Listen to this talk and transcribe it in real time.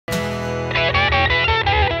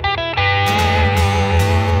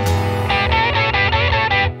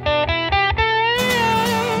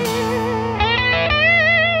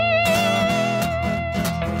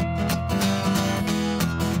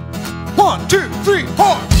2, 3,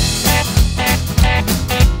 4.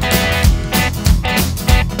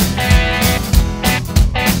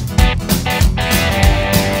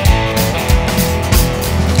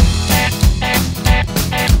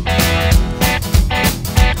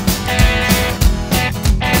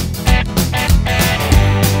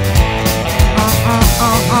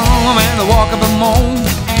 Man, the walk of the moon,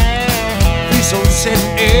 be so sitting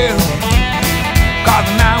ill. Got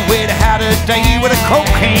the night way to have a day with a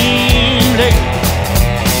cocaine day.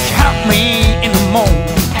 She helped me in the morning,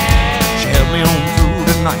 she helped me on through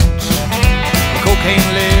the night. The cocaine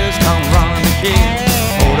lives come running the hill,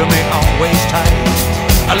 holding me always tight.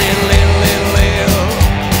 A little, little, little, little,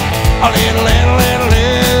 a little, little, little,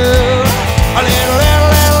 little, a little, little,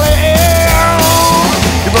 little, little.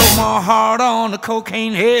 You broke my heart on the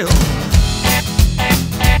cocaine hill.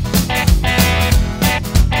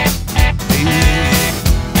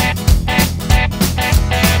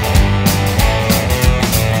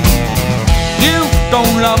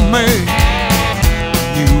 Don't love me,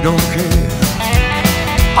 you don't care.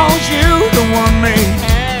 Oh, you don't want me.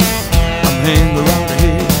 I'm hanging around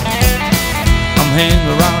here, I'm hanging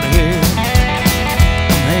around here,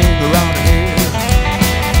 I'm hanging around here.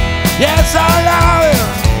 Yes, I love you,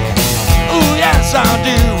 ooh, yes, I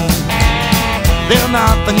do. There's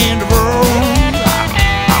nothing in the world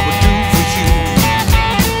I would do for you,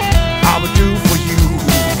 I would do for you,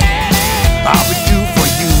 I would do for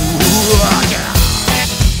you, yeah.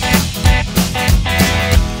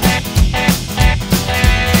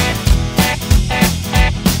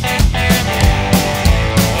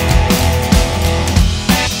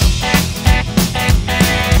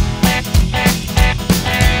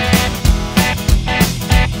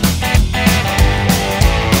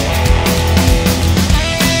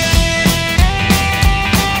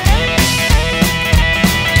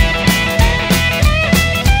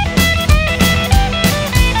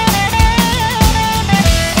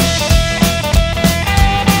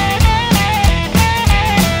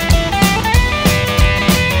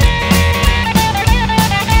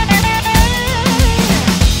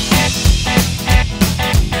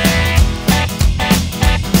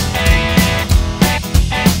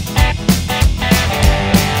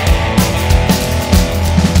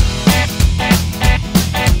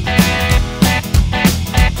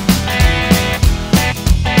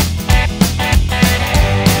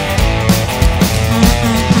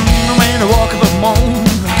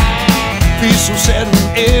 So sad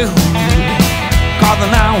and ill. Caught the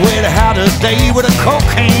night way to have a day with a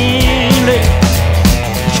cocaine lick.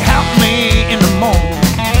 She helped me in the morning,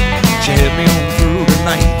 she helped me on through the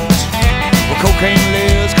night. Well, cocaine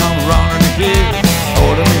lives come running here,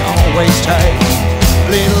 holding me always tight.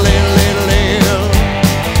 Little, little, little, little,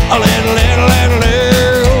 a little, little, little,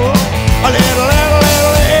 little, a little, little,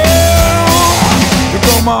 little, little. You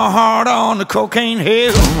broke my heart on the cocaine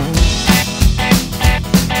hill.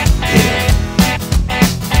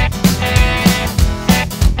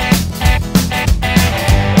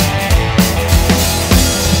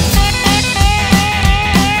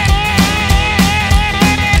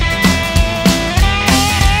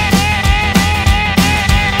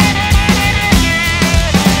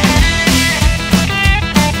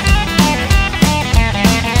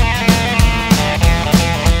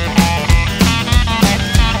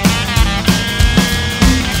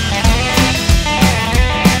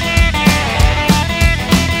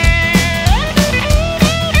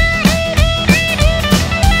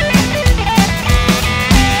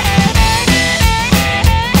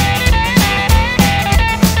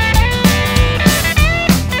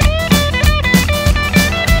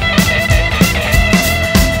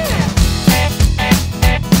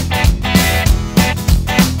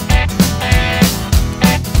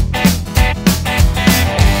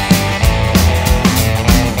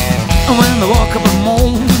 When the walk of the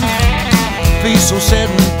moon, be so sad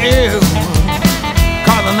and ill.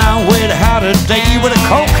 Caught the night way to have a day with a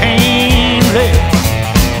cocaine lick.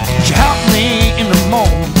 She helped me in the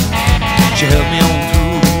morning, she helped me on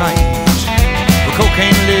through the night. The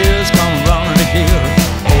cocaine lives come running the hill,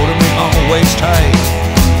 holding me always tight.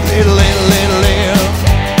 Little, little, little, little,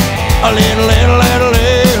 a little, little, little,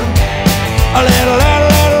 little, a little,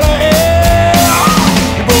 little, little, little.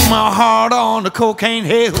 You broke my heart on the cocaine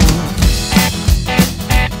hill.